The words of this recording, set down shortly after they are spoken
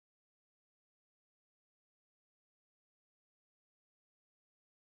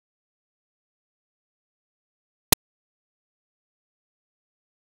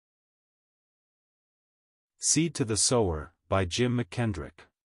Seed to the Sower, by Jim McKendrick.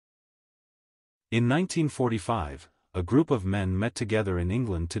 In 1945, a group of men met together in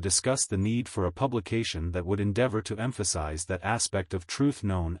England to discuss the need for a publication that would endeavor to emphasize that aspect of truth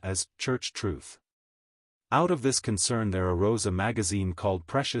known as church truth. Out of this concern there arose a magazine called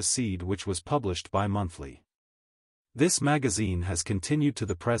Precious Seed, which was published bi-monthly. This magazine has continued to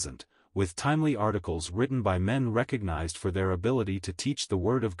the present, with timely articles written by men recognized for their ability to teach the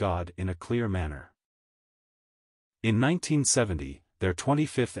Word of God in a clear manner. In 1970, their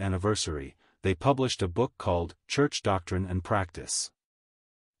 25th anniversary, they published a book called Church Doctrine and Practice.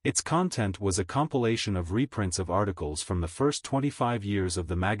 Its content was a compilation of reprints of articles from the first 25 years of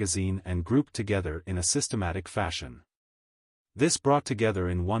the magazine and grouped together in a systematic fashion. This brought together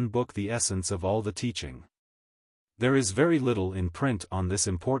in one book the essence of all the teaching. There is very little in print on this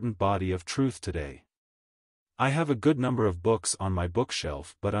important body of truth today. I have a good number of books on my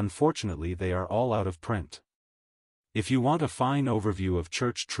bookshelf, but unfortunately they are all out of print. If you want a fine overview of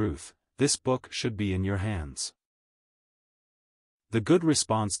church truth, this book should be in your hands. The good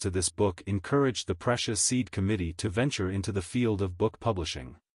response to this book encouraged the Precious Seed Committee to venture into the field of book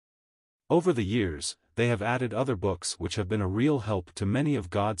publishing. Over the years, they have added other books which have been a real help to many of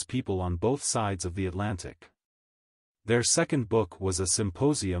God's people on both sides of the Atlantic. Their second book was a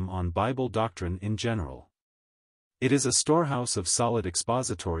symposium on Bible doctrine in general. It is a storehouse of solid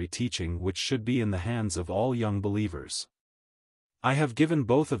expository teaching which should be in the hands of all young believers. I have given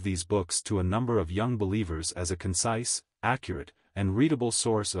both of these books to a number of young believers as a concise, accurate, and readable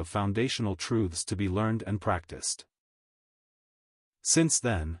source of foundational truths to be learned and practiced. Since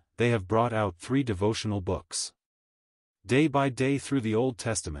then, they have brought out 3 devotional books. Day by Day Through the Old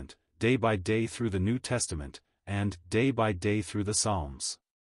Testament, Day by Day Through the New Testament, and Day by Day Through the Psalms.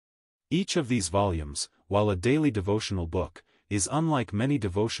 Each of these volumes, while a daily devotional book, is unlike many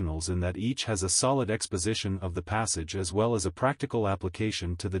devotionals in that each has a solid exposition of the passage as well as a practical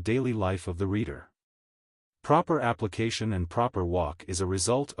application to the daily life of the reader. Proper application and proper walk is a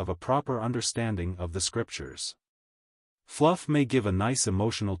result of a proper understanding of the Scriptures. Fluff may give a nice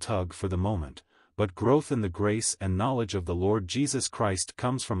emotional tug for the moment, but growth in the grace and knowledge of the Lord Jesus Christ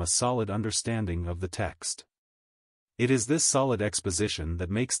comes from a solid understanding of the text. It is this solid exposition that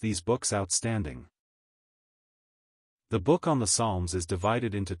makes these books outstanding. The book on the Psalms is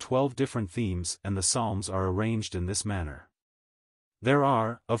divided into 12 different themes, and the Psalms are arranged in this manner. There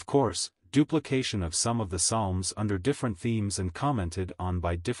are, of course, duplication of some of the Psalms under different themes and commented on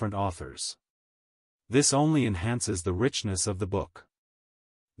by different authors. This only enhances the richness of the book.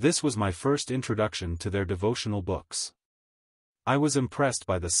 This was my first introduction to their devotional books. I was impressed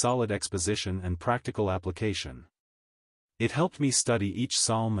by the solid exposition and practical application. It helped me study each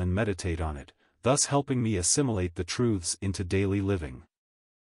psalm and meditate on it, thus helping me assimilate the truths into daily living.